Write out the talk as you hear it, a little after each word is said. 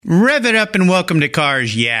Rev it up and welcome to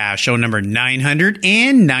Cars Yeah, show number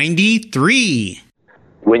 993.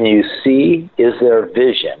 When you see, is there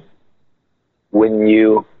vision? When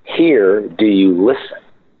you hear, do you listen?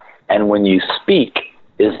 And when you speak,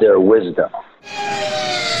 is there wisdom?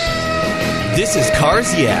 This is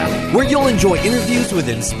Cars Yeah, where you'll enjoy interviews with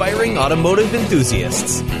inspiring automotive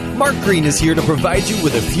enthusiasts. Mark Green is here to provide you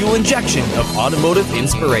with a fuel injection of automotive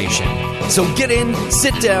inspiration. So get in,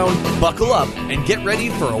 sit down, buckle up, and get ready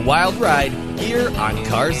for a wild ride here on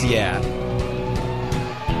Cars Yeah.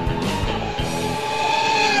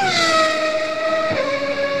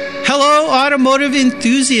 Hello, automotive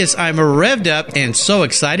enthusiasts. I'm revved up and so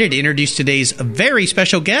excited to introduce today's very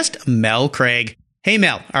special guest, Mel Craig. Hey,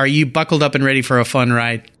 Mel, are you buckled up and ready for a fun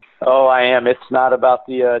ride? Oh, I am. It's not about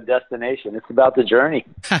the destination. It's about the journey.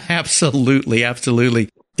 Absolutely, absolutely.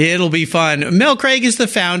 It'll be fun. Mel Craig is the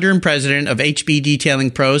founder and president of HB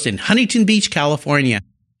Detailing Pros in Huntington Beach, California.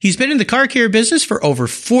 He's been in the car care business for over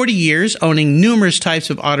 40 years, owning numerous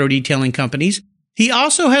types of auto detailing companies. He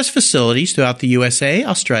also has facilities throughout the USA,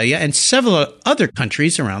 Australia, and several other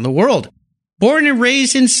countries around the world. Born and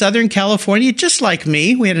raised in Southern California, just like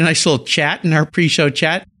me, we had a nice little chat in our pre-show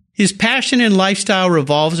chat. His passion and lifestyle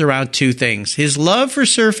revolves around two things. His love for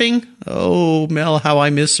surfing, oh, Mel, how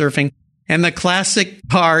I miss surfing, and the classic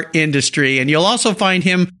car industry. And you'll also find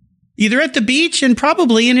him either at the beach and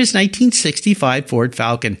probably in his 1965 Ford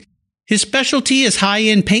Falcon. His specialty is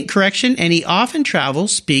high-end paint correction, and he often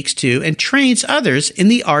travels, speaks to, and trains others in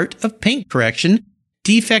the art of paint correction,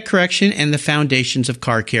 defect correction, and the foundations of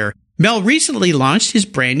car care. Mel recently launched his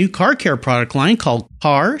brand new car care product line called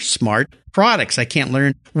Car Smart Products. I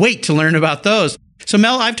can't wait to learn about those. So,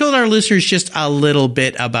 Mel, I've told our listeners just a little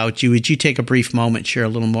bit about you. Would you take a brief moment, share a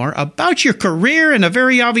little more about your career and a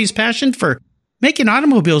very obvious passion for making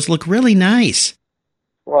automobiles look really nice?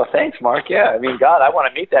 Well, thanks, Mark. Yeah, I mean, God, I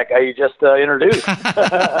want to meet that guy you just introduced.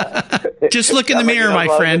 Just look in the mirror, my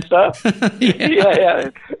friend. Yeah,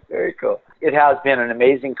 very cool. It has been an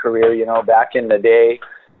amazing career, back in the day.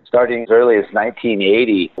 Starting as early as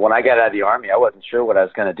 1980. When I got out of the Army, I wasn't sure what I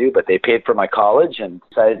was going to do, but they paid for my college and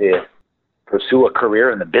decided to pursue a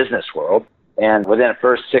career in the business world. And within the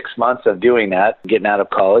first 6 months of doing that, getting out of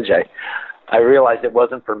college, I realized it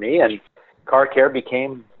wasn't for me, and car care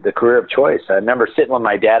became the career of choice. I remember sitting with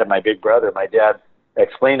my dad and my big brother. My dad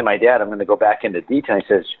explained to my dad, I'm going to go back into detailing.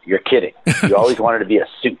 He says, you're kidding. You always wanted to be a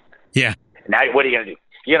suit. Yeah. Now what are you going to do?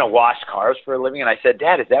 You're going to wash cars for a living? And I said,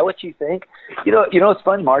 Dad, is that what you think? It's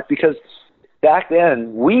fun, Mark, because back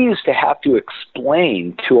then we used to have to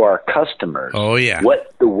explain to our customers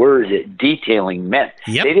what the word detailing meant.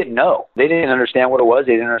 Yep. They didn't know. They didn't understand what it was.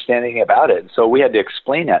 They didn't understand anything about it. So we had to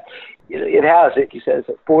explain that. He says,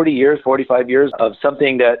 40 years, 45 years of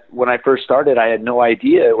something that when I first started, I had no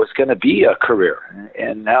idea it was going to be a career.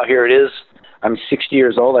 And now here it is. I'm 60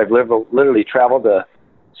 years old. I've literally traveled to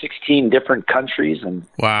 16 different countries and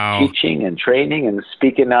teaching and training and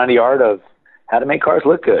speaking on the art of how to make cars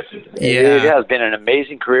look good. Yeah. It has been an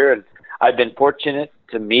amazing career, and I've been fortunate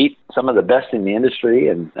to meet some of the best in the industry,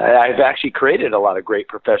 and I've actually created a lot of great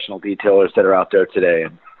professional detailers that are out there today.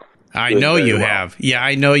 And I know you have. Yeah,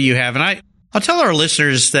 I know you have. And I'll tell our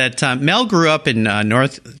listeners that Mel grew up in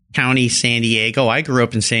North County, San Diego. I grew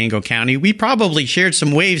up in San Diego County. We probably shared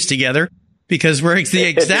some waves together. Because we're the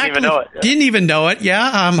exactly didn't even know it.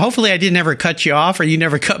 Yeah. Hopefully I didn't ever cut you off or you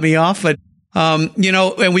never cut me off. But,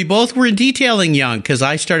 and we both were in detailing young because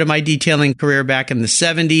I started my detailing career back in the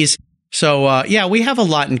 70s. So, we have a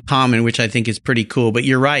lot in common, which I think is pretty cool. But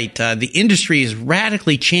you're right. The industry has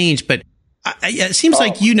radically changed, but it seems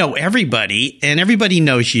like you know everybody and everybody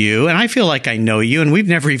knows you. And I feel like I know you and we've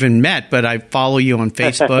never even met, but I follow you on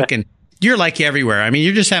Facebook and you're like everywhere. I mean,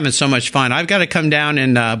 you're just having so much fun. I've got to come down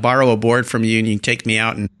and borrow a board from you, and you can take me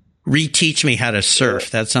out and reteach me how to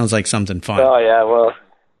surf. That sounds like something fun. Oh, yeah. Well,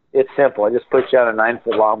 it's simple. I just put you on a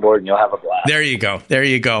 9-foot longboard, and you'll have a blast. There you go. There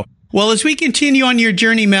you go. Well, as we continue on your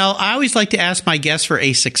journey, Mel, I always like to ask my guests for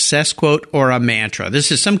a success quote or a mantra.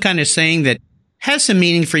 This is some kind of saying that has some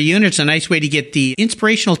meaning for you, and it's a nice way to get the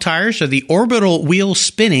inspirational tires or the orbital wheel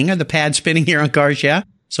spinning or the pad spinning here on Cars Yeah.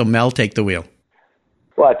 So, Mel, take the wheel.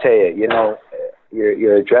 Well, I tell you,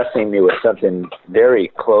 you're addressing me with something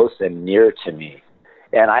very close and near to me.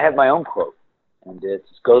 And I have my own quote, and it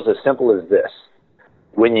goes as simple as this.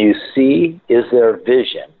 When you see, is there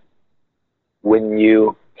vision? When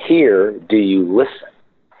you hear, do you listen?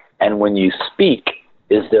 And when you speak,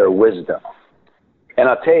 is there wisdom? And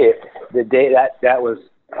I'll tell you, the day that was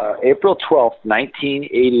April 12th,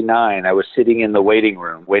 1989, I was sitting in the waiting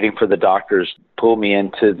room, waiting for the doctors to pull me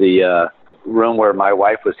into the room where my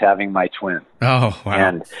wife was having my twin. Oh, wow.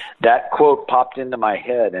 And that quote popped into my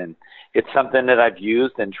head, and it's something that I've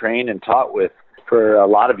used and trained and taught with for a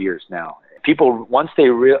lot of years now. People, once they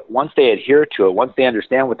adhere to it, once they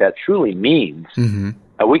understand what that truly means,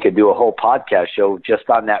 we could do a whole podcast show just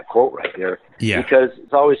on that quote right there. Yeah. Because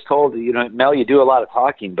it's always told, Mel, you do a lot of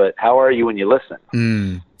talking, but how are you when you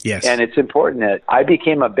listen? Yes. And it's important that I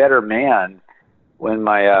became a better man when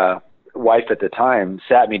my wife at the time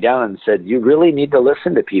sat me down and said, you really need to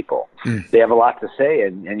listen to people. They have a lot to say,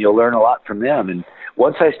 and you'll learn a lot from them. And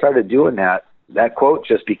once I started doing that, that quote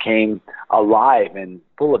just became alive and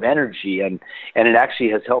full of energy, and it actually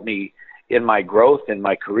has helped me in my growth, in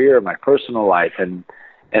my career, my personal life, and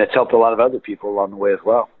it's helped a lot of other people along the way as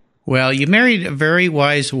well. Well, you married a very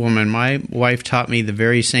wise woman. My wife taught me the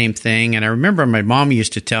very same thing, and I remember my mom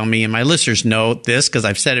used to tell me, and my listeners know this because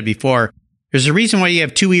I've said it before, there's a reason why you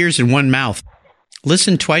have 2 ears and 1 mouth.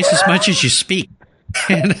 Listen twice as much as you speak.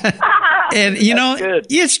 And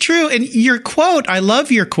it's true. And your quote, I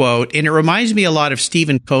love your quote, and it reminds me a lot of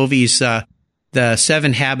Stephen Covey's The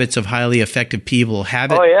 7 Habits of Highly Effective People.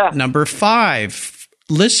 Habit number 5,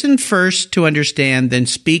 listen first to understand, then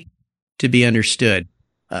speak to be understood.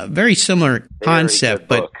 Very similar concept,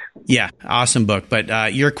 but awesome book.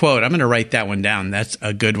 But your quote, I'm going to write that one down. That's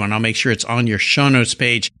a good one. I'll make sure it's on your show notes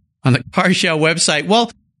page on the Car Show website.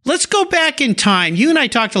 Well, let's go back in time. You and I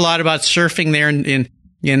talked a lot about surfing there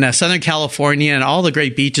in Southern California and all the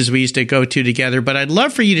great beaches we used to go to together. But I'd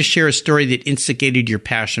love for you to share a story that instigated your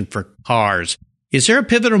passion for cars. Is there a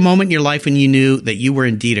pivotal moment in your life when you knew that you were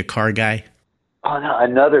indeed a car guy? Oh, no,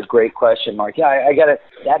 another great question, Mark. Yeah, I got it.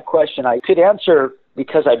 That question I could answer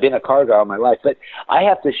because I've been a car guy all my life, but I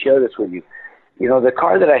have to share this with you. The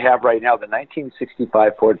car that I have right now, the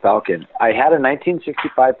 1965 Ford Falcon, I had a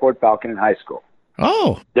 1965 Ford Falcon in high school.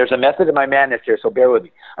 Oh. There's a method in my madness here, so bear with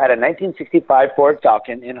me. I had a 1965 Ford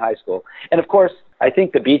Falcon in high school. And, of course, I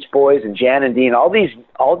think the Beach Boys and Jan and Dean, all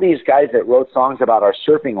these guys that wrote songs about our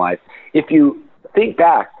surfing life, if you think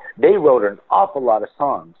back, they wrote an awful lot of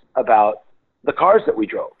songs about the cars that we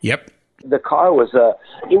drove. Yep. The car was a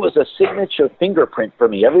signature fingerprint for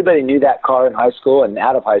me. Everybody knew that car in high school and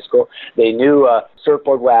out of high school. They knew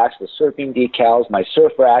surfboard wax, the surfing decals, my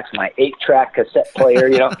surf racks, my 8-track cassette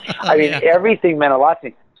player. Everything meant a lot to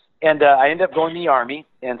me. And I ended up going to the Army,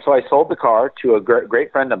 and so I sold the car to a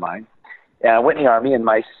great friend of mine. And I went in the Army. In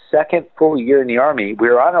my second full year in the Army, we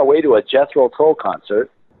were on our way to a Jethro Tull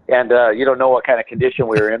concert. And you don't know what kind of condition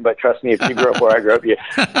we were in, but trust me, if you grew up where I grew up,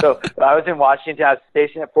 So I was in Washington. I was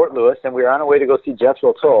stationed at Fort Lewis, and we were on our way to go see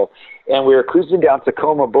Jethro Tull. And we were cruising down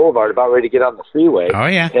Tacoma Boulevard, about ready to get on the freeway,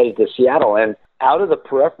 headed to Seattle. And out of the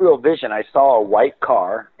peripheral vision, I saw a white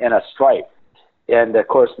car and a stripe. And, of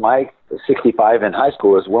course, my 65 in high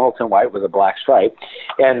school was Wimbledon white with a black stripe.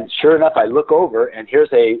 And sure enough, I look over, and here's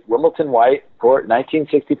a Wimbledon white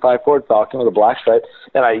 1965 Ford Falcon with a black stripe.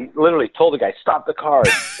 And I literally told the guy, stop the car.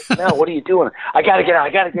 No, what are you doing? I got to get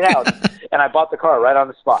out. And I bought the car right on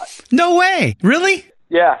the spot. No way. Really?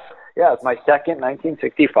 Yeah. It's my second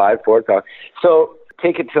 1965 Ford Falcon. So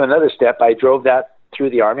take it to another step. I drove that through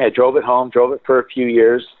the Army. I drove it home, drove it for a few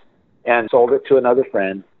years, and sold it to another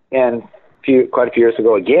friend. And quite a few years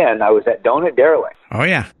ago again, I was at Donut Derelict. Oh,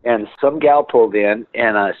 yeah. And some gal pulled in,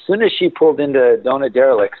 and as soon as she pulled into Donut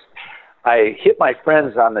Derelicts, I hit my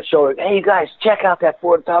friends on the shoulder. Hey, you guys, check out that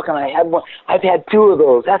Ford Falcon. I had one. I've had 2 of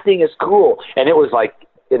those. That thing is cool. And it was like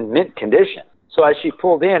in mint condition. So as she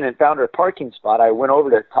pulled in and found her parking spot, I went over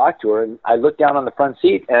to talk to her, and I looked down on the front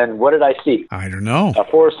seat, and what did I see? I don't know. A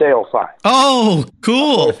for sale sign. Oh,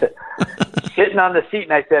 cool. Sitting on the seat,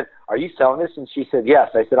 and I said, are you selling this? And she said, yes.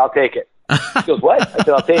 I said, I'll take it. She goes, what? I said,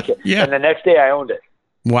 I'll take it. Yeah. And the next day I owned it.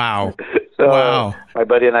 Wow. So my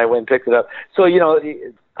buddy and I went and picked it up. So,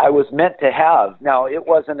 I was meant to have. Now, it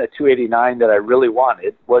wasn't a 289 that I really wanted.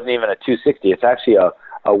 It wasn't even a 260. It's actually a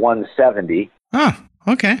 170. Oh,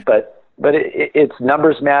 okay. But it's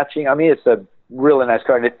numbers matching. I mean, it's a really nice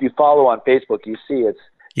car. And if you follow on Facebook, you see it's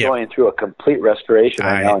going through a complete restoration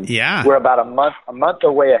right now. And we're about a month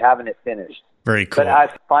away of having it finished. Very cool.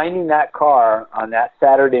 But finding that car on that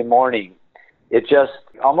Saturday morning, it just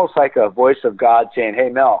almost like a voice of God saying, hey,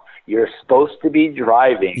 Mel, you're supposed to be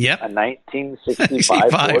driving a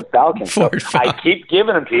 1965 Ford Falcon. I keep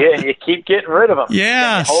giving them to you, and you keep getting rid of them.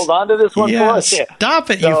 Yes. Hold on to this one for us.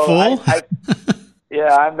 Stop it, you fool.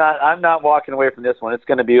 I'm not walking away from this one. It's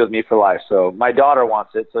going to be with me for life. So my daughter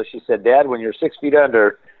wants it. So she said, Dad, when you're 6 feet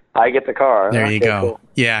under, I get the car. There you go. Cool.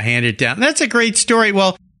 Yeah, hand it down. That's a great story.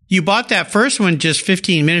 Well, you bought that first one just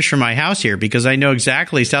 15 minutes from my house here because I know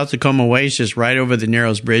exactly South Tacoma Way is just right over the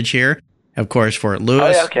Narrows Bridge here. of course, Fort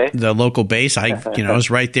Lewis, the local base. I was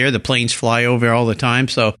right there. The planes fly over all the time.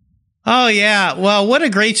 So, oh yeah. Well, what a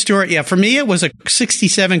great story. Yeah. For me, it was a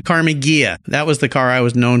 67 Karmann Ghia. That was the car I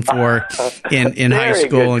was known for in high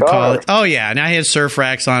school and college. Oh yeah. And I had surf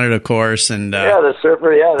racks on it, of course. And, the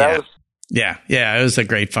surfer. Yeah. That was. Yeah. It was a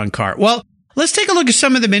great fun car. Well, let's take a look at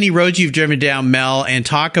some of the many roads you've driven down, Mel, and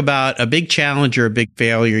talk about a big challenge or a big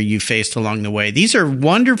failure you faced along the way. These are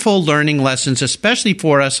wonderful learning lessons, especially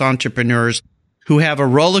for us entrepreneurs who have a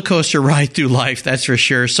roller coaster ride through life, that's for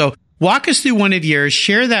sure. So walk us through one of yours,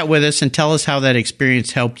 share that with us, and tell us how that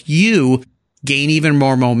experience helped you gain even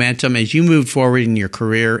more momentum as you move forward in your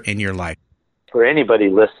career and your life. For anybody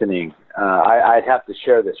listening, I'd have to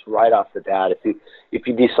share this right off the bat. If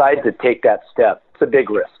you decide to take that step, it's a big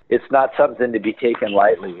risk. It's not something to be taken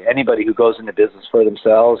lightly. Anybody who goes into business for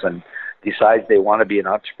themselves and decides they want to be an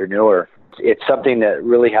entrepreneur, it's something that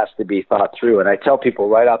really has to be thought through. And I tell people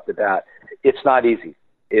right off the bat, it's not easy.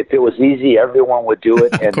 If it was easy, everyone would do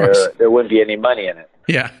it, and there wouldn't be any money in it.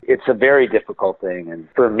 Yeah. It's a very difficult thing. And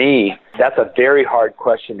for me, that's a very hard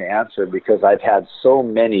question to answer because I've had so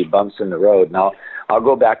many bumps in the road. Now, I'll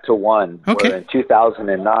go back to one where in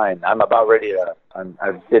 2009,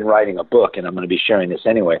 I've been writing a book, and I'm going to be sharing this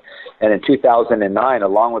anyway. And in 2009,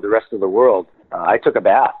 along with the rest of the world, I took a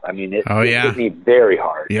bath. I mean, it hit me very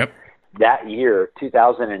hard. Yep. That year,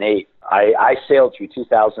 2008, I sailed through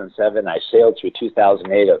 2007. I sailed through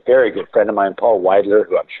 2008. A very good friend of mine, Paul Weidler,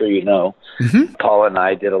 who I'm sure you know. Mm-hmm. Paul and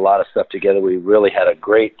I did a lot of stuff together. We really had a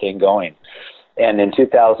great thing going. And in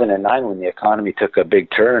 2009, when the economy took a big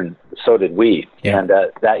turn, so did we. Yeah. And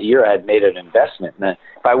that year I had made an investment. And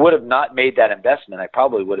if I would have not made that investment, I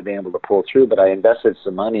probably would have been able to pull through. But I invested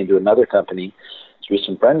some money into another company through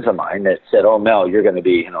some friends of mine that said, "Oh, Mel, you're going to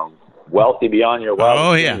be, wealthy beyond your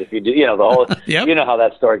wildest dreams if you do, the whole, yep. You know how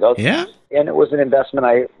that story goes." Yeah. And it was an investment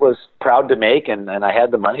I was proud to make, and I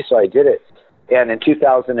had the money, so I did it. And in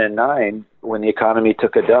 2009, when the economy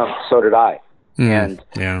took a dump, so did I. And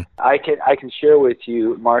I can share with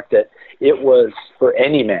you, Mark, that it was for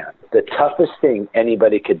any man the toughest thing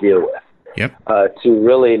anybody could deal with. Yep. To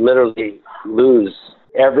really literally lose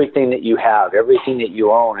everything that you have, everything that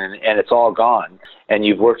you own, and it's all gone, and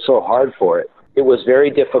you've worked so hard for it. It was very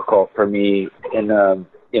difficult for me in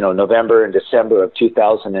November and December of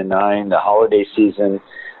 2009, the holiday season,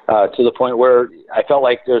 to the point where I felt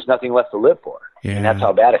like there's nothing left to live for. Yeah. And that's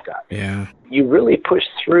how bad it got. Yeah. You really push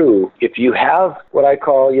through if you have what I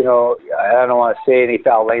call, I don't want to say any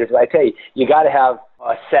foul language, but I tell you, you got to have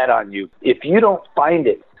a set on you. If you don't find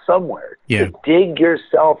it somewhere to dig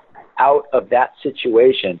yourself out of that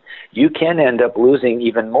situation, you can end up losing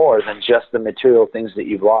even more than just the material things that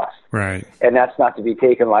you've lost. Right. And that's not to be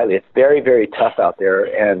taken lightly. It's very, very tough out there,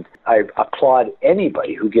 and I applaud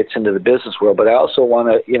anybody who gets into the business world, but I also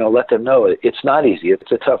want to, let them know it's not easy.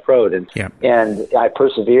 It's a tough road, and I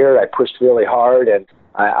persevered. I pushed really hard, and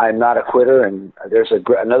I'm not a quitter. And there's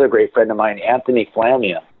another great friend of mine, Anthony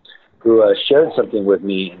Flamia, who shared something with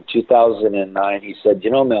me in 2009. He said,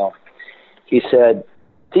 Mel, he said,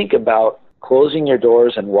 think about closing your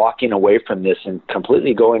doors and walking away from this and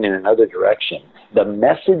completely going in another direction. The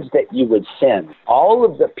message that you would send all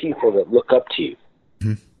of the people that look up to you.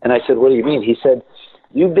 Mm-hmm. And I said, what do you mean? He said,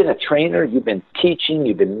 you've been a trainer, you've been teaching,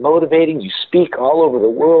 you've been motivating, you speak all over the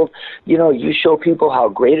world. You show people how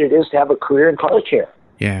great it is to have a career in car care.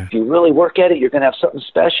 Yeah. If you really work at it, you're going to have something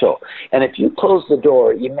special. And if you close the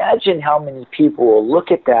door, imagine how many people will look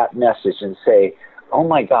at that message and say, oh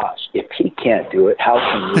my gosh, if he can't do it, how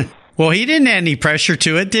can you? Well, he didn't add any pressure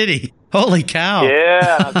to it, did he? Holy cow.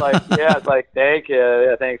 Yeah. It's like, thank you.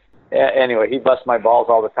 Yeah, thanks. Anyway, he busts my balls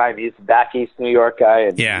all the time. He's a back East New York guy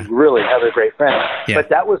and really another great friend. Yeah. But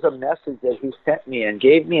that was a message that he sent me and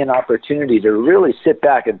gave me an opportunity to really sit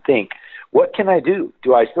back and think, what can I do?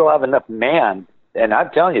 Do I still have enough man? And I'm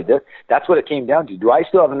telling you, that's what it came down to. Do I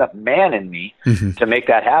still have enough man in me to make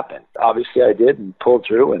that happen? Obviously, I did and pulled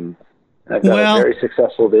through, and I've got a very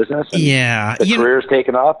successful business. And the career's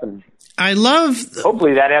taken off, and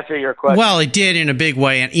hopefully that answered your question. Well, it did in a big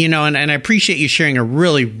way, and I appreciate you sharing a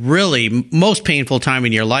really, really most painful time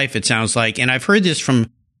in your life. It sounds like, and I've heard this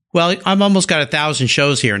from. Well, I've almost got 1,000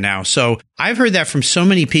 shows here now, so I've heard that from so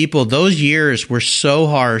many people. Those years were so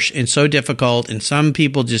harsh and so difficult, and some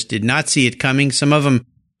people just did not see it coming. Some of them,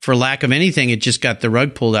 for lack of anything, it just got the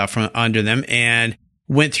rug pulled out from under them and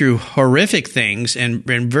went through horrific things and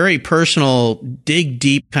very personal, dig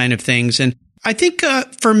deep kind of things. And I think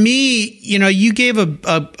for me, you gave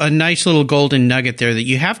a nice little golden nugget there that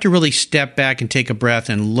you have to really step back and take a breath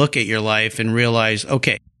and look at your life and realize,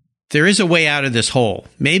 okay, there is a way out of this hole.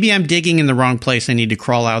 Maybe I'm digging in the wrong place. I need to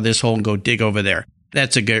crawl out of this hole and go dig over there.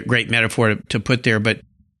 That's a great metaphor to put there. But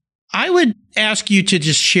I would ask you to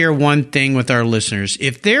just share one thing with our listeners.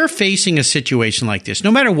 If they're facing a situation like this,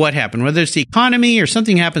 no matter what happened, whether it's the economy or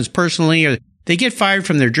something happens personally, or they get fired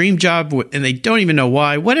from their dream job and they don't even know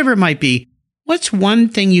why, whatever it might be, what's one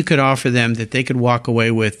thing you could offer them that they could walk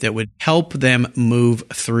away with that would help them move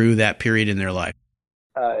through that period in their life?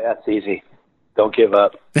 That's easy. Don't give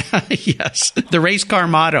up. Yes. The race car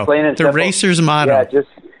motto. The simple. Racer's motto.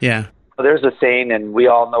 Yeah. There's a saying, and we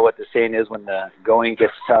all know what the saying is: when the going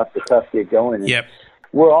gets tough, the tough get going. And yep.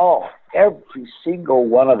 Every single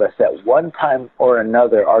one of us at one time or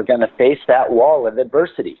another are going to face that wall of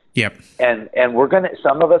adversity. Yep. And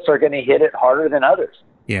some of us are going to hit it harder than others.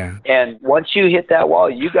 Yeah. And once you hit that wall,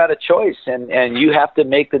 you got a choice, and you have to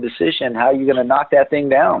make the decision how you're going to knock that thing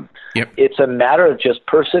down. Yep. It's a matter of just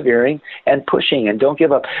persevering and pushing, and don't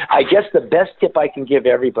give up. I guess the best tip I can give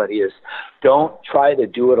everybody is don't try to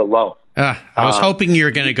do it alone. I was hoping you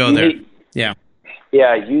were going to go there. Yeah.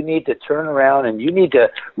 Yeah, you need to turn around and you need to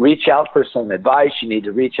reach out for some advice. You need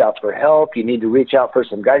to reach out for help. You need to reach out for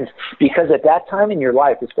some guidance. Because at that time in your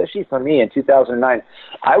life, especially for me in 2009,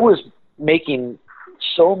 I was making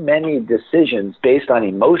so many decisions based on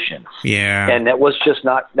emotions. Yeah. And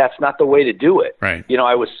that's not the way to do it. Right.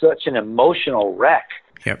 I was such an emotional wreck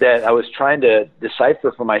yep. that I was trying to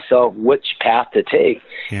decipher for myself which path to take.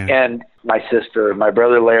 Yeah. And my sister, my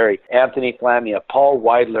brother Larry, Anthony Flamia, Paul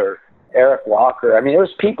Weidler, Eric Walker. I mean, there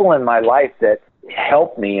was people in my life that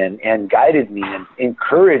helped me and guided me and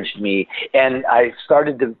encouraged me. And at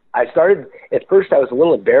first I was a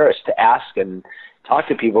little embarrassed to ask and talk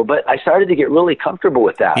to people, but I started to get really comfortable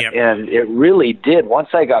with that. Yep. And it really did. Once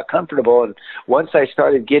I got comfortable and once I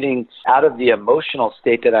started getting out of the emotional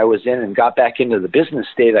state that I was in and got back into the business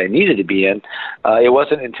state I needed to be in, it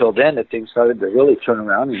wasn't until then that things started to really turn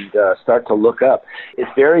around and start to look up.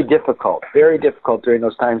 It's very difficult during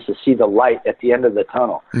those times to see the light at the end of the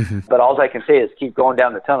tunnel. Mm-hmm. But all I can say is keep going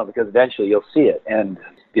down the tunnel, because eventually you'll see it. And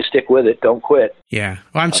if you stick with it, don't quit. Yeah.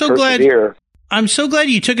 Well, I'm so glad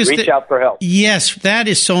you took us. Reach out for help. Yes, that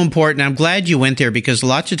is so important. I'm glad you went there, because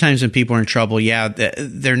lots of times when people are in trouble,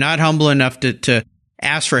 they're not humble enough to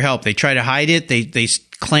ask for help. They try to hide it. They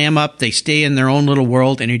clam up. They stay in their own little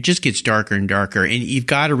world, and it just gets darker and darker. And you've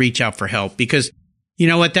got to reach out for help, because you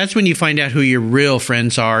know what? That's when you find out who your real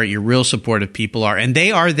friends are, your real supportive people are, and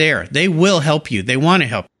they are there. They will help you. They want to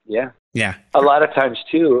help. Yeah. Yeah. A lot of times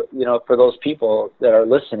too, for those people that are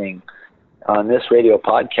listening on this radio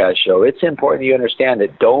podcast show, it's important you understand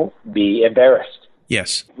that don't be embarrassed.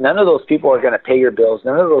 Yes. None of those people are going to pay your bills.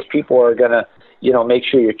 None of those people are going to, make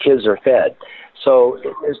sure your kids are fed. So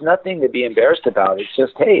there's nothing to be embarrassed about. It's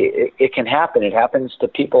just, hey, it can happen. It happens to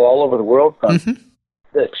people all over the world, from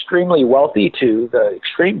the extremely wealthy to the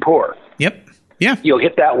extreme poor. Yep. Yeah. You'll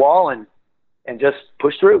hit that wall and just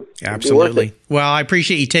push through. Absolutely. Well, I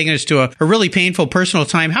appreciate you taking us to a really painful personal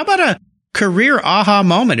time. How about a career aha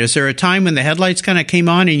moment? Is there a time when the headlights kind of came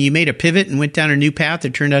on and you made a pivot and went down a new path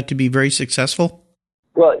that turned out to be very successful?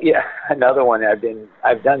 Well, yeah, another one.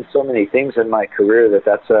 I've done so many things in my career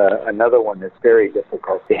that's another one that's very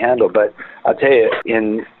difficult to handle. But I'll tell you,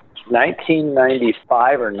 in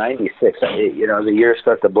 1995 or 96, the years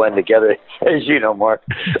start to blend together, as you know, Mark.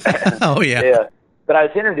 Oh, yeah. Yeah. But I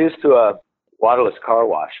was introduced to a waterless car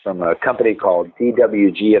wash from a company called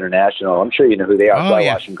DWG International. I'm sure you know who they are, Fly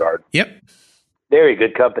Washing Guard. Yep. Very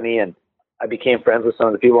good company, and I became friends with some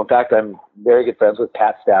of the people. In fact, I'm very good friends with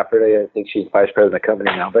Pat Stafford. I think she's vice president of the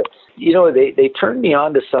company now. But, they turned me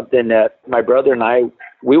on to something that my brother and I,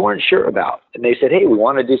 we weren't sure about. And they said, hey, we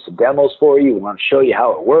want to do some demos for you. We want to show you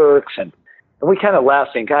how it works. And we kind of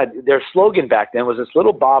laughed, saying, God, their slogan back then was this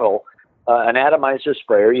little bottle, an atomizer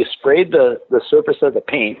sprayer. You sprayed the surface of the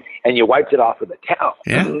paint and you wiped it off with a towel.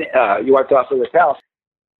 Yeah. You wiped it off with a towel.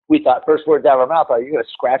 We thought, first words out of our mouth, are you going to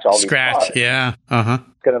scratch all these cars? Yeah. Uh-huh.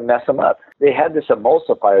 It's going to mess them up. They had this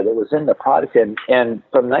emulsifier that was in the product, and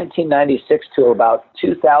from 1996 to about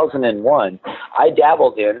 2001, I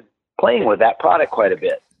dabbled in playing with that product quite a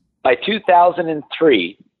bit. By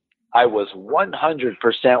 2003, I was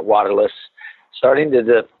 100% waterless, starting in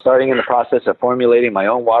the process of formulating my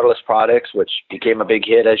own waterless products, which became a big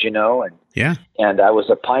hit, as you know. And I was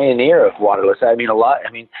a pioneer of waterless.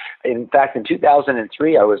 In fact, in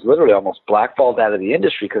 2003, I was literally almost blackballed out of the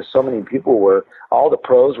industry because so many people all the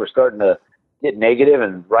pros were starting to get negative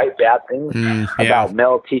and write bad things about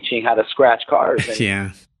Mel teaching how to scratch cars.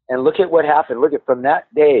 And, and look at what happened. Look at from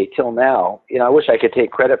that day till now. I wish I could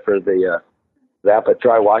take credit for that, but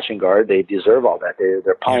Dry Washing Guard, they deserve all that.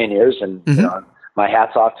 They're pioneers, and my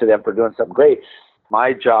hat's off to them for doing something great.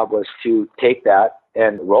 My job was to take that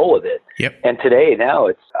and roll with it. Yep. And today, now,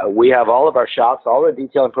 it's we have all of our shops, all the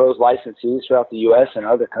Detailing Pros licensees throughout the U.S. and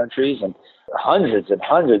other countries, and hundreds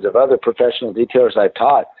of other professional detailers I've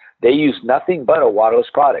taught. They use nothing but a waterless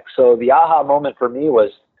product. So the aha moment for me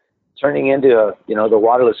was turning into the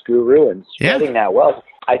waterless guru and spreading that wealth.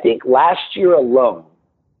 I think last year alone,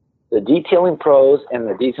 the Detailing Pros and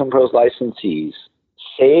the Detailing Pros licensees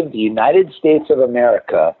saved the United States of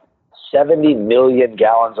America 70 million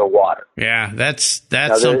gallons of water. Yeah, that's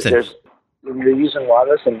now, something. When you're using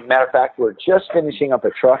waterless, and matter of fact, we're just finishing up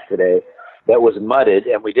a truck today that was mudded,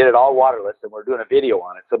 and we did it all waterless, and we're doing a video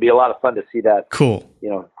on it. So it'll be a lot of fun to see that, cool,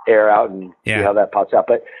 air out and see how that pops out.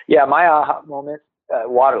 But yeah, my aha moment,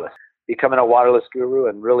 waterless, becoming a waterless guru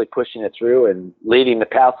and really pushing it through and leading the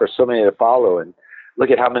path for so many to follow. And look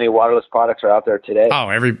at how many waterless products are out there today. Oh,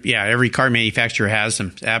 every car manufacturer has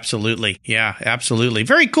them. Absolutely. Yeah, absolutely.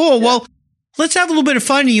 Very cool. Yeah. Well, let's have a little bit of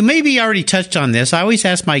fun. You maybe already touched on this. I always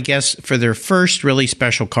ask my guests for their first really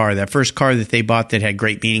special car, that first car that they bought that had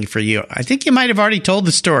great meaning for you. I think you might have already told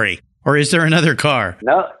the story. Or is there another car?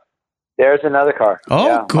 No, there's another car.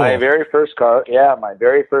 Oh, cool. My very first car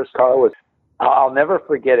was, I'll never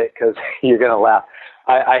forget it because you're going to laugh.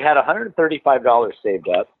 I had $135 saved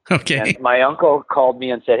up. Okay. And my uncle called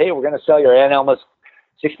me and said, hey, we're going to sell your Aunt Elma's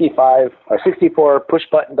 64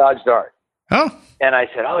 push-button Dodge Dart. Oh. And I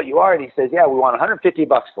said, oh, you are? And he says, yeah, we want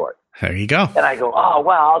 $150 for it. There you go. And I go, oh,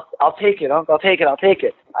 wow, I'll take it, Uncle. I'll take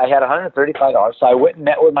it. I had $135. So I went and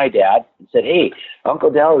met with my dad and said, hey,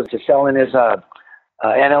 Uncle Del is just selling his Aunt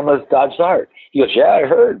Elma's Dodge Dart. He goes, yeah, I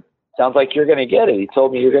heard. Sounds like you're going to get it. He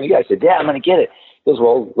told me you're going to get it. I said, Dad, I'm going to get it. He goes,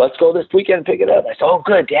 well, let's go this weekend and pick it up. I said, oh,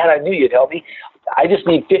 good, Dad, I knew you'd help me. I just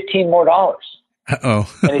need $15 more.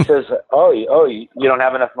 Uh-oh. And he says, you don't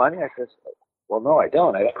have enough money? I says, well, no, I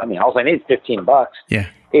don't. I mean, all I need is $15. Yeah.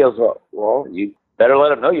 He goes, well, you better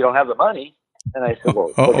let him know you don't have the money. And I said,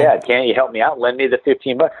 well, Dad, can't you help me out? Lend me the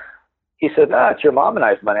 $15. He said, it's your mom and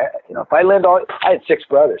I's money. If I lend I had 6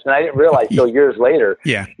 brothers, and I didn't realize till years later,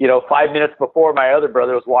 5 minutes before my other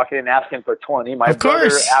brother was walking in asking for 20. My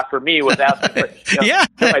brother after me was asking for, yeah.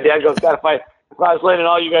 My dad goes, God, if I was lending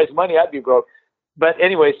all you guys money, I'd be broke. But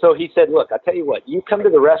anyway, so he said, look, I'll tell you what, you come to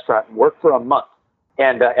the restaurant and work for a month.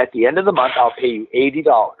 And at the end of the month, I'll pay you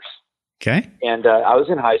 $80. Okay. And I was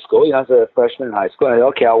in high school. I was a freshman in high school. And I said,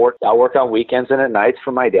 okay, I'll work on weekends and at nights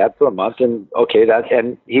for my dad for a month. And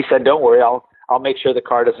and he said, don't worry, I'll make sure the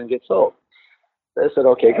car doesn't get sold. So I said,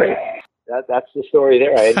 okay, great. That's the story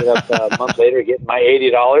there. I ended up a month later getting my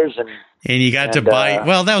 $80 and you got to buy.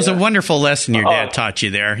 Well, that was a wonderful lesson your dad taught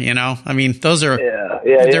you there. I mean, those are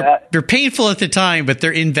they're painful at the time, but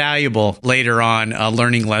they're invaluable later on.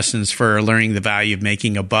 Learning lessons for learning the value of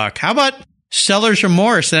making a buck. How about seller's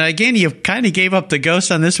remorse? And again, you kind of gave up the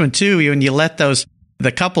ghost on this one too when you let the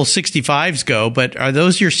couple 65s go. But are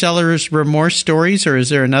those your seller's remorse stories, or is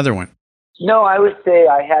there another one? No, I would say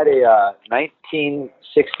I had a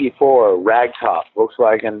 1964 ragtop,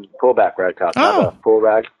 Volkswagen pullback ragtop, not a full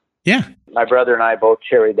rag. Yeah. My brother and I both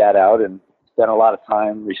carried that out and spent a lot of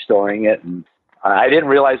time restoring it. And I didn't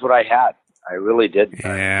realize what I had. I really didn't.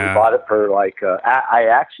 Yeah. We bought it for I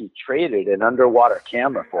actually traded an underwater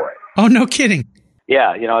camera for it. Oh, no kidding.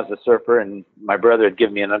 Yeah. As a surfer, and my brother had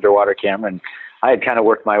given me an underwater camera, and I had kind of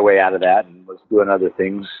worked my way out of that and was doing other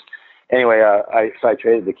things. Anyway, so I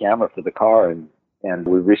traded the camera for the car, and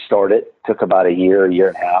we restored it. Took about a year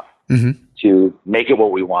and a half to make it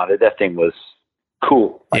what we wanted. That thing was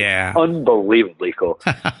cool. Unbelievably cool.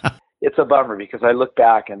 It's a bummer because I look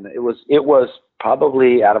back and it was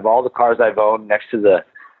probably, out of all the cars I've owned next to the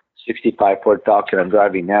 65 Ford Falcon I'm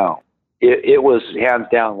driving now, it was hands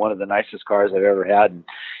down one of the nicest cars I've ever had. And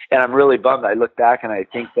I'm really bummed. I look back and I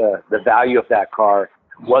think the value of that car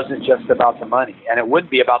wasn't just about the money, and it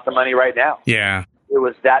wouldn't be about the money right now. Yeah. It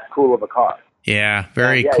was that cool of a car. Yeah,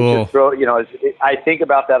 very cool. I think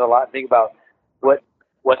about that a lot. I think about what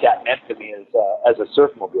that meant to me as a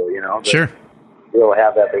surfmobile, Sure. We'll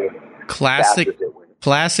have that big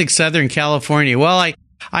classic Southern California. Well,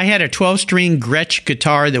 I had a 12-string Gretsch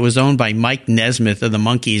guitar that was owned by Mike Nesmith of the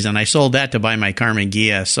Monkees, and I sold that to buy my Carmen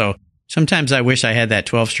Ghia. So sometimes I wish I had that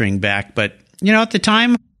 12-string back, but at the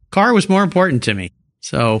time, car was more important to me.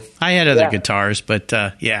 So I had other guitars, but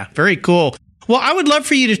very cool. Well, I would love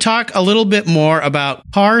for you to talk a little bit more about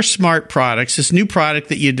Car Smart Products, this new product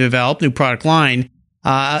that you developed, new product line,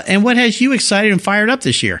 and what has you excited and fired up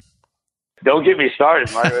this year. Don't get me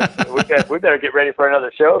started, Mark. we better get ready for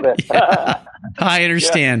another show then. I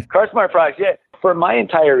understand. Car Smart Products, for my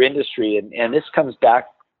entire industry, and this comes back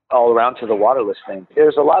all around to the waterless thing.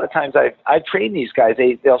 There's a lot of times I train these guys.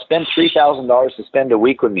 They'll spend $3,000 to spend a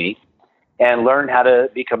week with me. and learn how to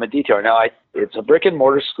become a detailer. Now, it's a brick and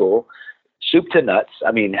mortar school, soup to nuts.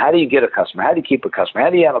 I mean, how do you get a customer? How do you keep a customer? How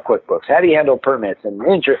do you handle QuickBooks? How do you handle permits and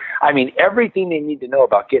insurance? I mean, everything they need to know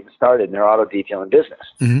about getting started in their auto detailing business.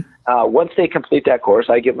 Mm-hmm. Once they complete that course,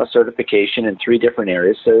 I give them a certification in 3 different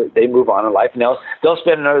areas, so they move on in life, and they'll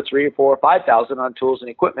spend another $3,000 or $4,000 or $5,000 on tools and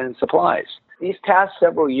equipment and supplies. These past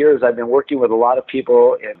several years, I've been working with a lot of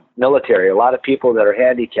people in military, a lot of people that are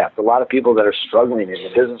handicapped, a lot of people that are struggling in the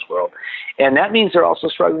business world. And that means they're also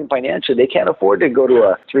struggling financially. They can't afford to go to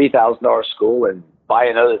a $3,000 school and buy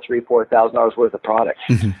another $3,000, $4,000 worth of products.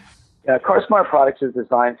 Mm-hmm. CarSmart Products is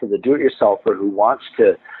designed for the do-it-yourselfer who wants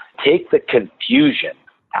to take the confusion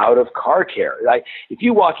out of car care. Like if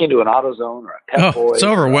you walk into an AutoZone or a Pep Boys, it's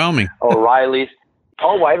overwhelming. Or O'Reilly's.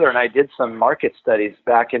 Paul Weiler and I did some market studies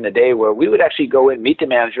back in the day where we would actually go in, meet the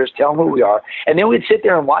managers, tell them who we are, and then we'd sit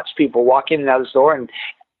there and watch people walk in and out of the store and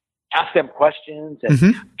ask them questions. And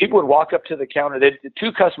mm-hmm. people would walk up to the counter. The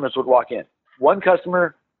 2 customers would walk in. One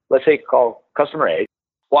customer, let's say call customer A,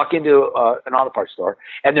 walk into an auto parts store,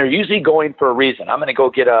 and they're usually going for a reason. I'm going to go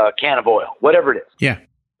get a can of oil, whatever it is. Yeah.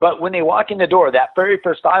 But when they walk in the door, that very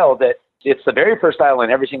first aisle it's the very first aisle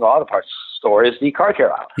in every single auto parts store is the car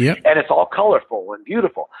care aisle. Yep. And it's all colorful and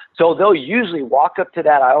beautiful. So they'll usually walk up to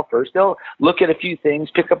that aisle first. They'll look at a few things,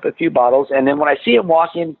 pick up a few bottles, and then when I see them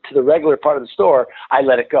walk into the regular part of the store, I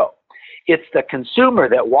let it go. It's the consumer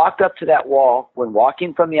that walked up to that wall when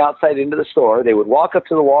walking from the outside into the store. They would walk up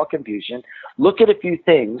to the wall confusion, look at a few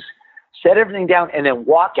things, set everything down, and then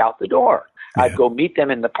walk out the door. Yeah. I'd go meet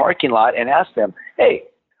them in the parking lot and ask them, hey,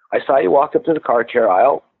 I saw you walk up to the car care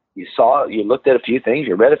aisle. You looked at a few things,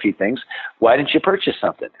 you read a few things. Why didn't you purchase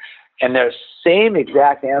something? And their same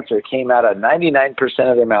exact answer came out of 99%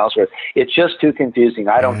 of their mouths where it's just too confusing.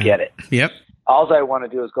 I don't get it. Yep. All I want to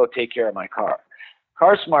do is go take care of my car.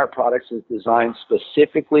 CarSmart Products is designed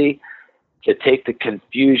specifically to take the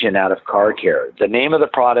confusion out of car care. The name of the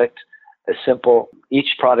product is simple.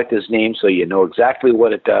 Each product is named so you know exactly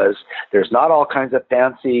what it does. There's not all kinds of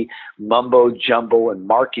fancy mumbo jumbo and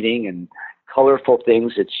marketing and colorful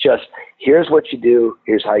things. It's just, here's what you do,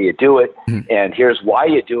 here's how you do it, and here's why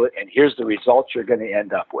you do it, and here's the results you're going to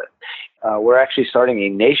end up with. We're actually starting a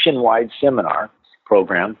nationwide seminar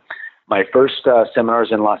program. My first seminar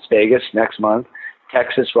is in Las Vegas next month,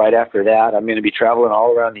 Texas right after that. I'm going to be traveling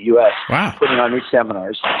all around the U.S. Wow. Putting on these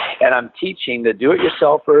seminars. And I'm teaching the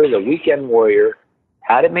do-it-yourselfer, the weekend warrior,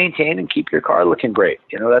 how to maintain and keep your car looking great.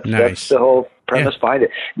 That's the whole premise behind it.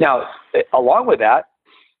 Now, along with that,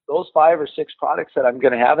 those 5 or 6 products that I'm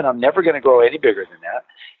going to have, and I'm never going to grow any bigger than that,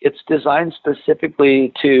 it's designed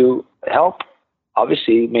specifically to help,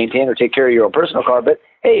 obviously, maintain or take care of your own personal car. But,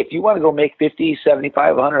 hey, if you want to go make $50, $75,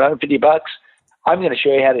 $100, $150, I'm going to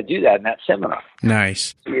show you how to do that in that seminar.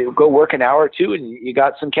 Nice. You go work an hour or 2 and you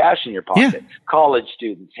got some cash in your pocket. Yeah. College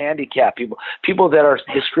students, handicapped people that are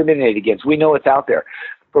discriminated against. We know it's out there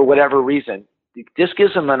for whatever reason. This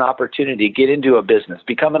gives them an opportunity to get into a business,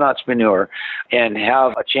 become an entrepreneur, and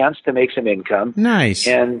have a chance to make some income. Nice.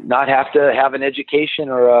 And not have to have an education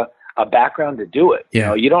or a background to do it.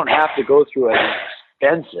 Yeah. You don't have to go through an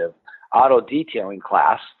expensive auto detailing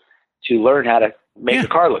class to learn how to make a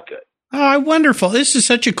car look good. Oh, wonderful. This is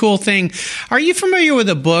such a cool thing. Are you familiar with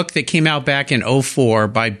a book that came out back in 2004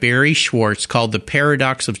 by Barry Schwartz called The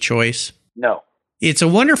Paradox of Choice? No. It's a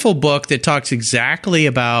wonderful book that talks exactly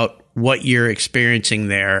about what you're experiencing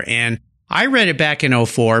there. And I read it back in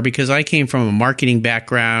 2004 because I came from a marketing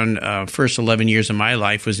background. First 11 years of my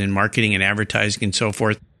life was in marketing and advertising and so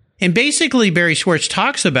forth. And basically, Barry Schwartz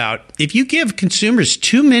talks about if you give consumers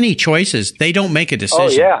too many choices, they don't make a decision. Oh,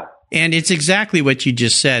 yeah. And it's exactly what you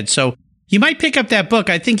just said. So you might pick up that book.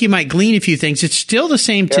 I think you might glean a few things. It's still the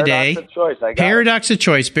same today. Paradox of Choice. Paradox of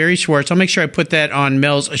Choice, Barry Schwartz. I'll make sure I put that on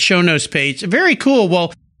Mel's show notes page. Very cool.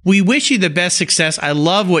 Well, we wish you the best success. I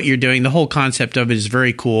love what you're doing. The whole concept of it is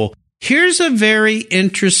very cool. Here's a very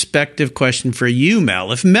introspective question for you,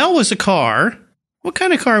 Mel. If Mel was a car, what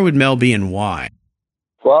kind of car would Mel be and why?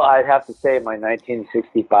 Well, I'd have to say my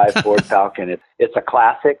 1965 Ford Falcon. It's a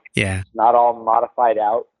classic. Yeah. It's not all modified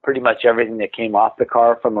out. Pretty much everything that came off the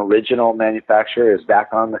car from original manufacturer is back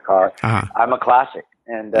on the car. Uh-huh. I'm a classic.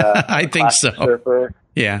 And I think so. Surfer.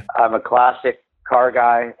 Yeah. I'm a classic car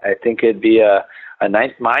guy. I think it'd be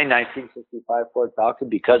my 1965 Ford Falcon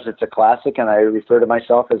because it's a classic, and I refer to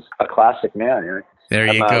myself as a classic man. There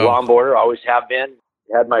you go. I'm a longboarder, always have been.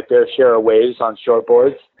 Had my fair share of waves on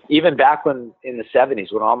shortboards. Even back when in the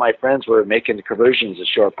 70s, when all my friends were making the conversions of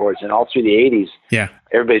shortboards, and all through the 80s, yeah,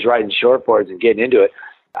 everybody's riding shortboards and getting into it.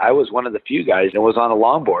 I was one of the few guys that was on a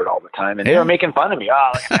longboard all the time, and they were making fun of me.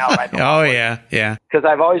 Oh, look at Mel riding a longboard. Yeah. Because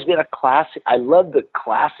I've always been a classic. I love the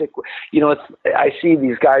classic. I see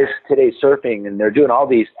these guys today surfing, and they're doing all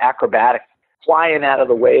these acrobatic, flying out of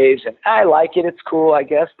the waves, and I like it. It's cool, I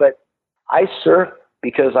guess, but I surf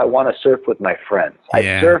because I want to surf with my friends. I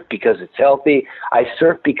surf because it's healthy. I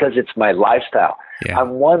surf because it's my lifestyle. Yeah.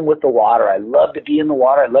 I'm one with the water. I love to be in the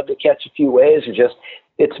water. I love to catch a few waves and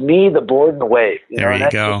it's me, the board, and the wave.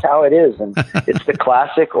 That's just how it is. And it's the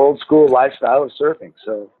classic old school lifestyle of surfing.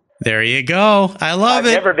 So there you go. I love it.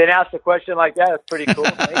 I've never been asked a question like that. It's pretty cool.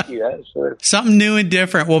 Thank you. Something new and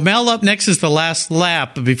different. Well, Mel, up next is the last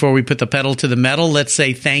lap. But before we put the pedal to the metal, let's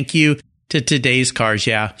say thank you to today's Cars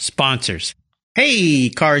Yeah sponsors. Hey,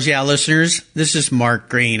 Cars Yeah listeners, this is Mark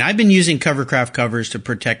Green. I've been using Covercraft covers to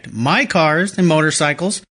protect my cars and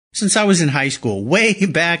motorcycles since I was in high school, way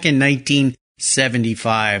back in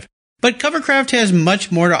 1975. But Covercraft has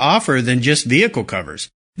much more to offer than just vehicle covers.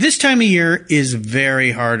 This time of year is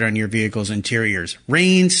very hard on your vehicle's interiors.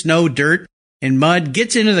 Rain, snow, dirt, and mud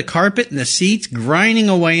gets into the carpet and the seats, grinding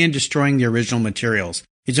away and destroying the original materials.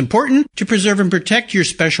 It's important to preserve and protect your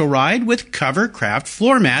special ride with Covercraft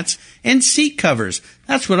floor mats and seat covers.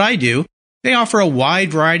 That's what I do. They offer a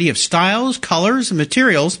wide variety of styles, colors, and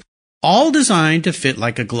materials, all designed to fit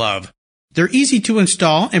like a glove. They're easy to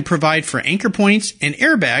install and provide for anchor points and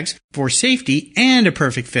airbags for safety and a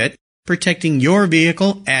perfect fit. Protecting your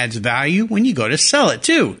vehicle adds value when you go to sell it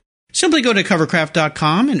too. Simply go to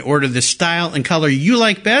covercraft.com and order the style and color you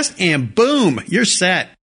like best, and boom, you're set.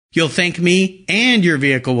 You'll thank me, and your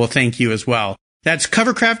vehicle will thank you as well. That's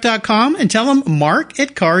covercraft.com, and tell them Mark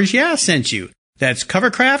at Cars Yeah sent you. That's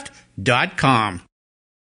covercraft.com.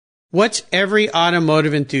 What's every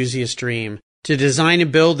automotive enthusiast's dream? To design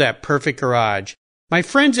and build that perfect garage. My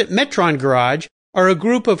friends at Metron Garage are a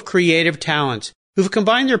group of creative talents who've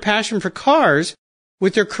combined their passion for cars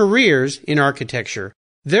with their careers in architecture.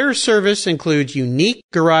 Their service includes unique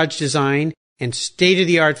garage design and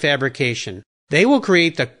state-of-the-art fabrication. They will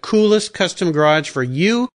create the coolest custom garage for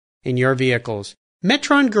you and your vehicles.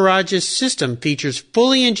 Metron Garage's system features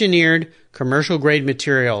fully engineered commercial-grade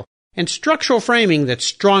material and structural framing that's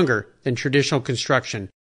stronger than traditional construction.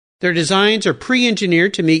 Their designs are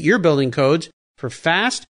pre-engineered to meet your building codes for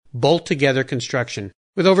fast, bolt-together construction.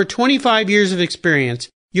 With over 25 years of experience,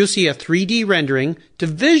 you'll see a 3D rendering to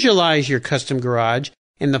visualize your custom garage,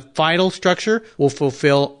 and the final structure will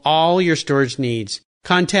fulfill all your storage needs.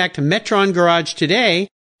 Contact Metron Garage today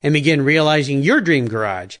and begin realizing your dream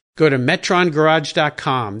garage. Go to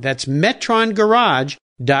metrongarage.com. That's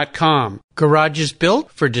metrongarage.com. Garage is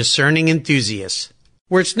built for discerning enthusiasts.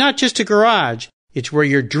 Where it's not just a garage, it's where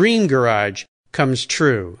your dream garage comes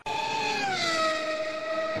true.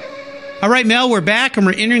 All right, Mel, we're back and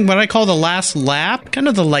we're entering what I call the last lap, kind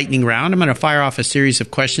of the lightning round. I'm going to fire off a series of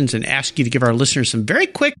questions and ask you to give our listeners some very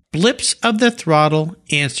quick blips of the throttle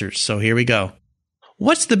answers. So here we go.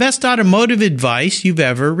 What's the best automotive advice you've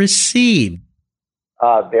ever received?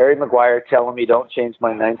 Barry McGuire telling me don't change my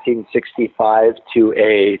 1965 to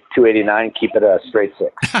a 289, keep it a straight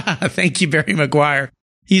six. Thank you, Barry McGuire.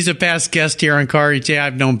 He's a past guest here on Cars Yeah.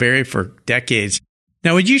 I've known Barry for decades.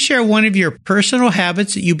 Now, would you share one of your personal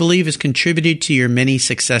habits that you believe has contributed to your many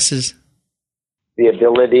successes? The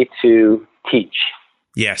ability to teach.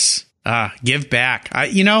 Yes. Give back.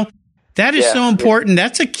 That is so important.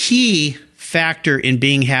 That's a key factor in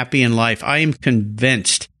being happy in life. I am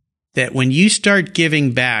convinced that when you start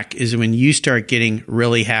giving back is when you start getting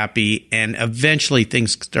really happy, and eventually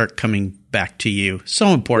things start coming back to you. So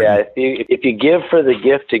important. Yeah, if you give for the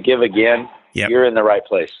gift to give again, you're in the right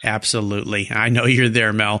place. Absolutely. I know you're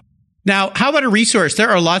there, Mel. Now, how about a resource? There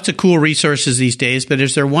are lots of cool resources these days, but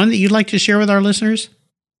is there one that you'd like to share with our listeners?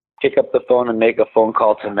 Pick up the phone and make a phone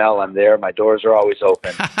call to Mel. I'm there. My doors are always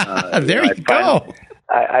open. There you go.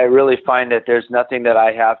 I really find that there's nothing that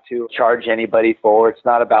I have to charge anybody for. It's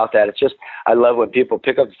not about that. It's just I love when people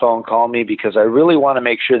pick up the phone, call me, because I really want to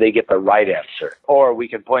make sure they get the right answer, or we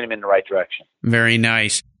can point them in the right direction. Very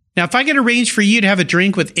nice. Now, if I could arrange for you to have a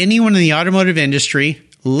drink with anyone in the automotive industry,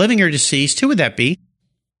 living or deceased, who would that be?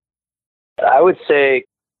 I would say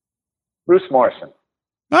Bruce Morrison.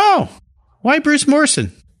 Oh, why Bruce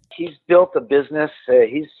Morrison? He's built a business.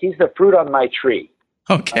 He's the fruit on my tree.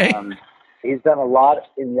 Okay. He's done a lot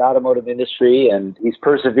in the automotive industry, and he's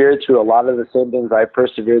persevered through a lot of the same things I've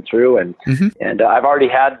persevered through. And I've already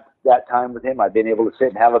had that time with him. I've been able to sit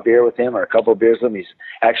and have a beer with him, or a couple of beers with him. He's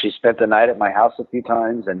actually spent the night at my house a few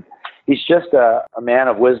times, and he's just a man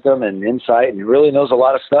of wisdom and insight, and he really knows a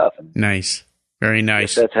lot of stuff. Nice. Very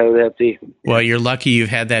nice. That's how that be. Well, you're lucky you've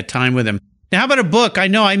had that time with him. Now, how about a book? I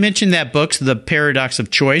know I mentioned that book, The Paradox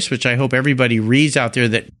of Choice, which I hope everybody reads out there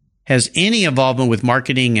that has any involvement with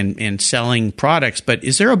marketing and selling products. But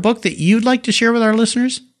is there a book that you'd like to share with our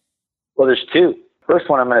listeners? Well, there's two. First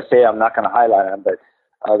one I'm going to say, I'm not going to highlight them, but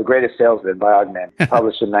The Greatest Salesman by Ogman,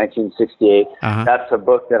 published in 1968. That's a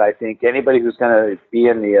book that I think anybody who's going to be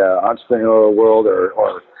in the entrepreneurial world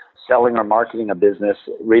or selling or marketing a business,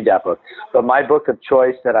 read that book. But my book of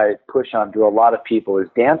choice that I push on to a lot of people is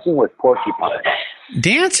Dancing with Porcupines.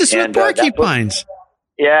 Dances with Porcupines.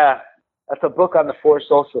 That's a book on the 4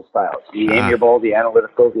 social styles, the amiable, the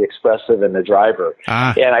analytical, the expressive, and the driver.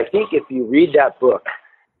 And I think if you read that book,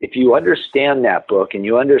 if you understand that book and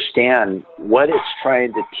you understand what it's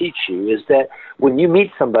trying to teach you, is that when you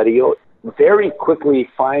meet somebody, you'll very quickly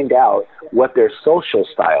find out what their social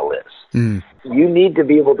style is. You need to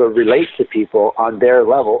be able to relate to people on their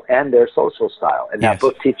level and their social style. And that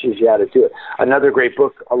book teaches you how to do it. Another great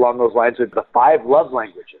book along those lines is The 5 Love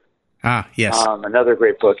Languages. Another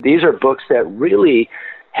great book. These are books that really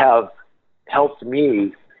have helped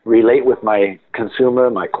me relate with my consumer,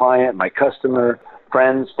 my client, my customer,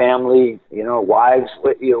 friends, family, wives,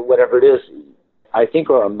 whatever it is. I think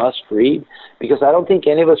are a must read, because I don't think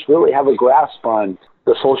any of us really have a grasp on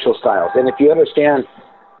the social styles. And if you understand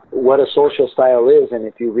what a social style is, and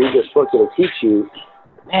if you read this book, it'll teach you,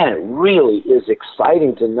 man, it really is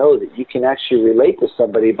exciting to know that you can actually relate to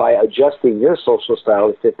somebody by adjusting your social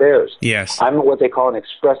style to fit theirs. Yes. I'm what they call an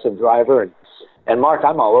expressive driver, and Mark,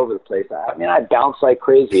 I'm all over the place. I mean, I bounce like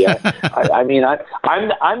crazy. I'm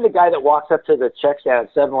the guy that walks up to the check stand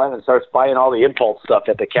at 7-Eleven and starts buying all the impulse stuff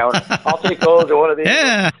at the counter. I'll take those or one of these.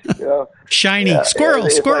 Yeah. Shiny. Squirrel.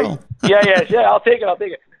 Like, I'll take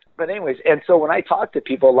it. But anyways, and so when I talk to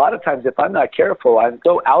people, a lot of times if I'm not careful, I'm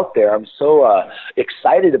so out there, I'm so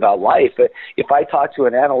excited about life. If I talk to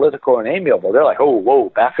an analytical and amiable, they're like, "Oh, whoa,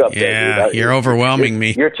 back up there, dude. You're overwhelming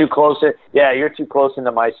me. You're too close. You're too close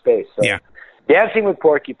into my space." So. Yeah. Dancing with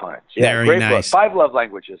Porcupines. Very great nice. book. 5 Love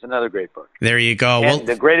Languages, another great book. There you go. And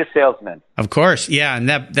The Greatest Salesman. Of course, yeah. And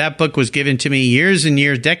that book was given to me years and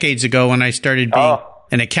years, decades ago when I started being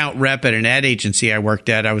an account rep at an ad agency I worked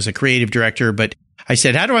at. I was a creative director, but I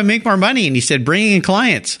said, how do I make more money? And he said, bringing in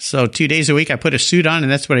clients. So 2 days a week, I put a suit on,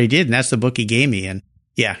 and that's what I did. And that's the book he gave me. And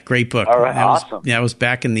yeah, great book. All right, awesome. That was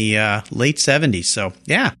back in the late 70s. So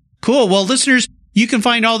yeah, cool. Well, listeners, you can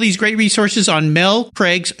find all these great resources on Mel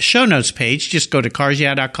Craig's show notes page. Just go to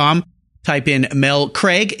carsyeah.com, type in Mel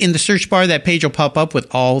Craig in the search bar. That page will pop up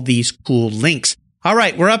with all these cool links. All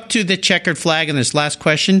right, we're up to the checkered flag in this last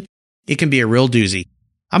question. It can be a real doozy.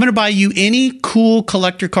 I'm going to buy you any cool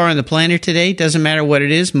collector car on the planet today. Doesn't matter what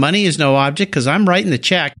it is. Money is no object because I'm writing the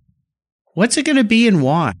check. What's it going to be and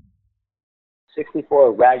why?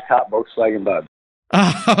 64 ragtop Volkswagen Bug.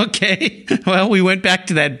 Oh, okay. Well, we went back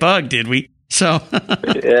to that Bug, did we? So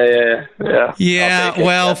yeah.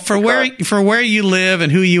 Well, for where you live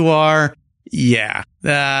and who you are, it's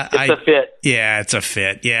a fit. Yeah, it's a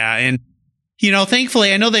fit. Yeah, and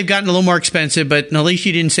thankfully, I know they've gotten a little more expensive, but at least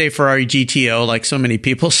you didn't say Ferrari GTO like so many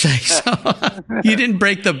people say. So you didn't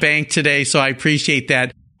break the bank today, so I appreciate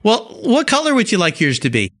that. Well, what color would you like yours to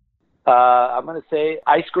be? I'm going to say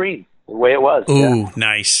ice green. The way it was. Ooh,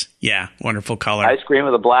 nice. Yeah, wonderful color. Ice cream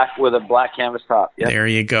with a black canvas top. Yep. There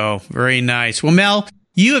you go. Very nice. Well, Mel,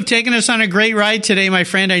 you have taken us on a great ride today, my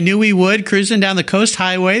friend. I knew we would, cruising down the Coast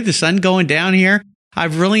Highway, the sun going down here.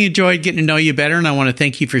 I've really enjoyed getting to know you better, and I want to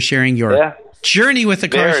thank you for sharing your journey with the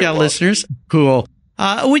Cars Yeah listeners. Cool.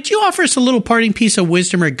 Would you offer us a little parting piece of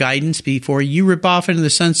wisdom or guidance before you rip off into the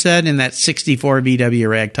sunset in that 64 VW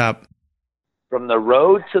ragtop? From the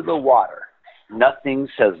road to the water. Nothing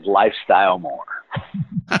says lifestyle more.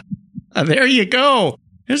 There you go.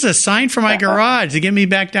 There's a sign for my garage to get me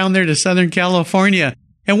back down there to Southern California.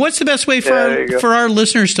 And what's the best way for our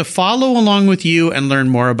listeners to follow along with you and learn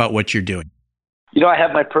more about what you're doing? I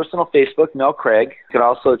have my personal Facebook, Mel Craig. You can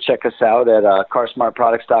also check us out at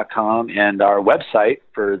carsmartproducts.com and our website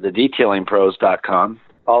for thedetailingpros.com.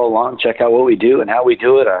 Follow along, check out what we do and how we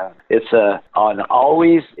do it. It's an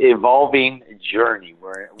always evolving journey.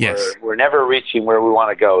 We're never reaching where we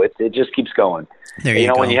want to go. It just keeps going. There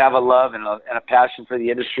you go. When you have a love and a passion for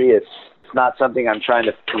the industry, it's not something I'm trying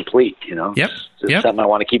to complete. Yep. It's something I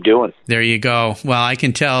want to keep doing. There you go. Well, I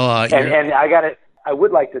can tell. And I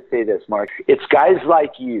would like to say this, Mark. It's guys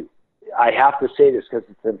like you. I have to say this because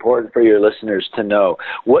it's important for your listeners to know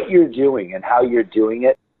what you're doing and how you're doing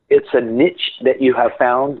it. It's a niche that you have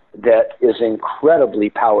found that is incredibly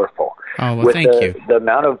powerful. Oh, well, thank you. The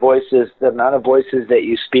amount of voices that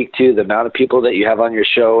you speak to, the amount of people that you have on your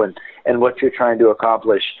show, and what you're trying to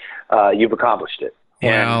accomplish, you've accomplished it.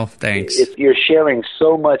 Wow, thanks. You're sharing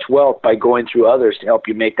so much wealth by going through others to help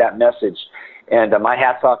you make that message. And my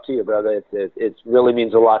hat's off to you, brother. It really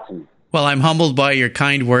means a lot to me. Well, I'm humbled by your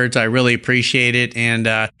kind words. I really appreciate it. And,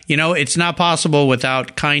 it's not possible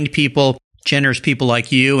without kind people, generous people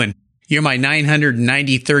like you. And you're my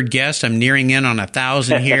 993rd guest. I'm nearing in on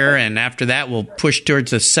 1,000 here. And after that, we'll push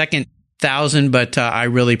towards the second 1,000. But I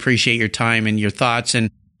really appreciate your time and your thoughts.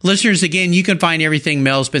 And listeners, again, you can find everything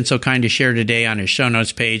Mel's been so kind to share today on his show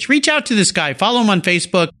notes page. Reach out to this guy. Follow him on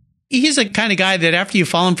Facebook. He's the kind of guy that after you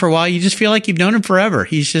follow him for a while, you just feel like you've known him forever.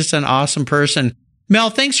 He's just an awesome person. Mel,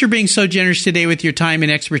 thanks for being so generous today with your time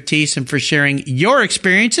and expertise and for sharing your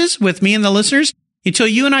experiences with me and the listeners. Until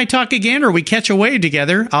you and I talk again or we catch a wave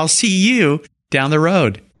together, I'll see you down the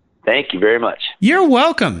road. Thank you very much. You're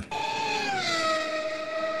welcome.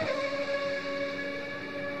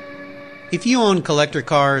 If you own collector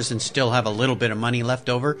cars and still have a little bit of money left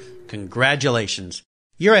over, congratulations.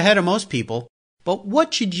 You're ahead of most people. But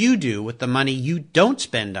what should you do with the money you don't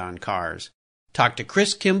spend on cars? Talk to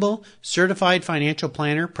Chris Kimball, Certified Financial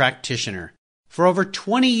Planner Practitioner. For over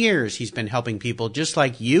 20 years, he's been helping people just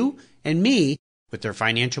like you and me with their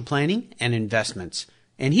financial planning and investments.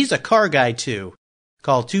 And he's a car guy too.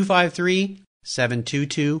 Call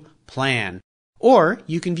 253-722-PLAN. Or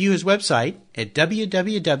you can view his website at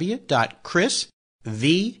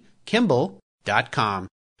www.chrisvkimball.com.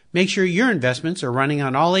 Make sure your investments are running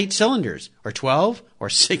on all 8 cylinders, or 12, or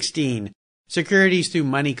 16. Securities through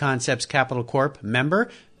Money Concepts Capital Corp. Member,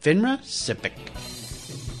 FINRA SIPC.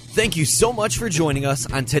 Thank you so much for joining us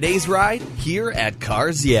on today's ride here at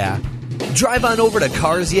Cars Yeah. Drive on over to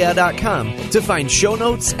carsyeah.com to find show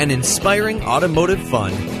notes and inspiring automotive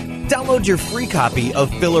fun. Download your free copy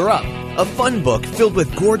of Filler Up, a fun book filled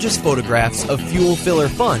with gorgeous photographs of fuel filler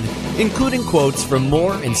fun, including quotes from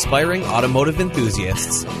more inspiring automotive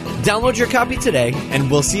enthusiasts. Download your copy today,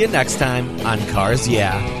 and we'll see you next time on Cars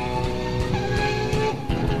Yeah.